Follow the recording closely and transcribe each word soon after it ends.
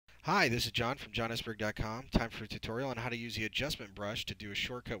Hi, this is John from johnesberg.com. Time for a tutorial on how to use the adjustment brush to do a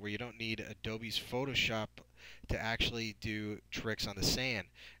shortcut where you don't need Adobe's Photoshop to actually do tricks on the sand.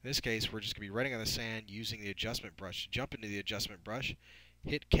 In this case, we're just going to be writing on the sand using the adjustment brush. To jump into the adjustment brush,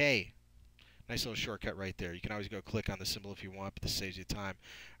 hit K. Nice little shortcut right there. You can always go click on the symbol if you want, but this saves you time.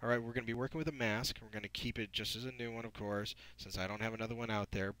 Alright, we're going to be working with a mask. We're going to keep it just as a new one, of course, since I don't have another one out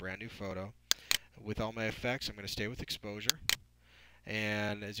there. Brand new photo. With all my effects, I'm going to stay with exposure.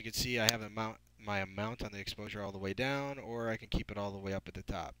 And as you can see, I have my amount on the exposure all the way down, or I can keep it all the way up at the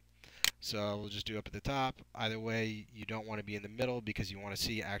top. So we'll just do up at the top. Either way, you don't want to be in the middle because you want to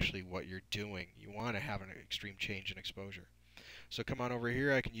see actually what you're doing. You want to have an extreme change in exposure. So come on over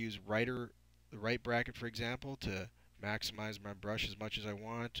here. I can use the right bracket, for example, to maximize my brush as much as I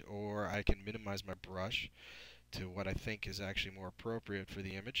want, or I can minimize my brush to what I think is actually more appropriate for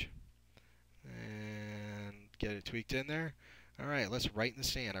the image. And get it tweaked in there. Alright, let's write in the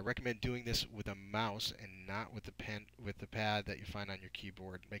sand. I recommend doing this with a mouse and not with the pen with the pad that you find on your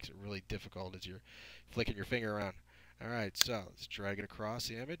keyboard. It makes it really difficult as you're flicking your finger around. Alright, so let's drag it across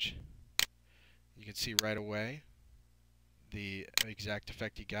the image. You can see right away the exact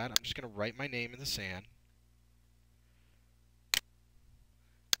effect you got. I'm just going to write my name in the sand.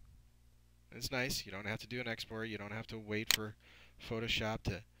 It's nice. You don't have to do an export. You don't have to wait for Photoshop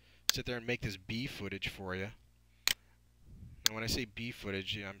to sit there and make this B footage for you. And when I say B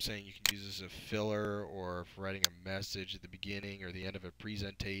footage, I'm saying you can use this as a filler or for writing a message at the beginning or the end of a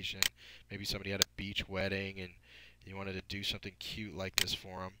presentation. Maybe somebody had a beach wedding and you wanted to do something cute like this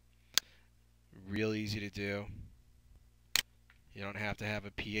for them. Real easy to do. You don't have to have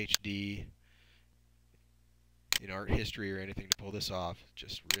a PhD in art history or anything to pull this off.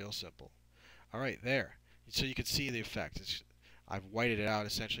 Just real simple. Alright, there. So you can see the effect. I've whited it out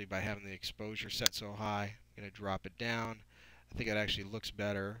essentially by having the exposure set so high. I'm going to drop it down. I think it actually looks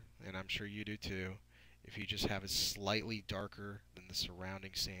better, and I'm sure you do too, if you just have it slightly darker than the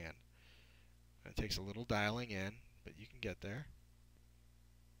surrounding sand. It takes a little dialing in, but you can get there.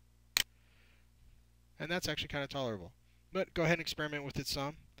 And that's actually kind of tolerable. But go ahead and experiment with it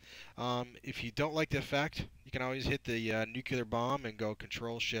some. If you don't like the effect, you can always hit the nuclear bomb and go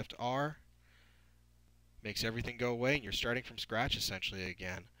Control-Shift-R. Makes everything go away, and you're starting from scratch essentially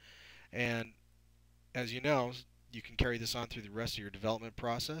again. And as you know, you can carry this on through the rest of your development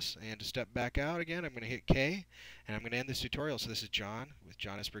process. And to step back out again, I'm going to hit K, and I'm going to end this tutorial. So this is John with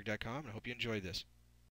johnesberg.com, and I hope you enjoyed this.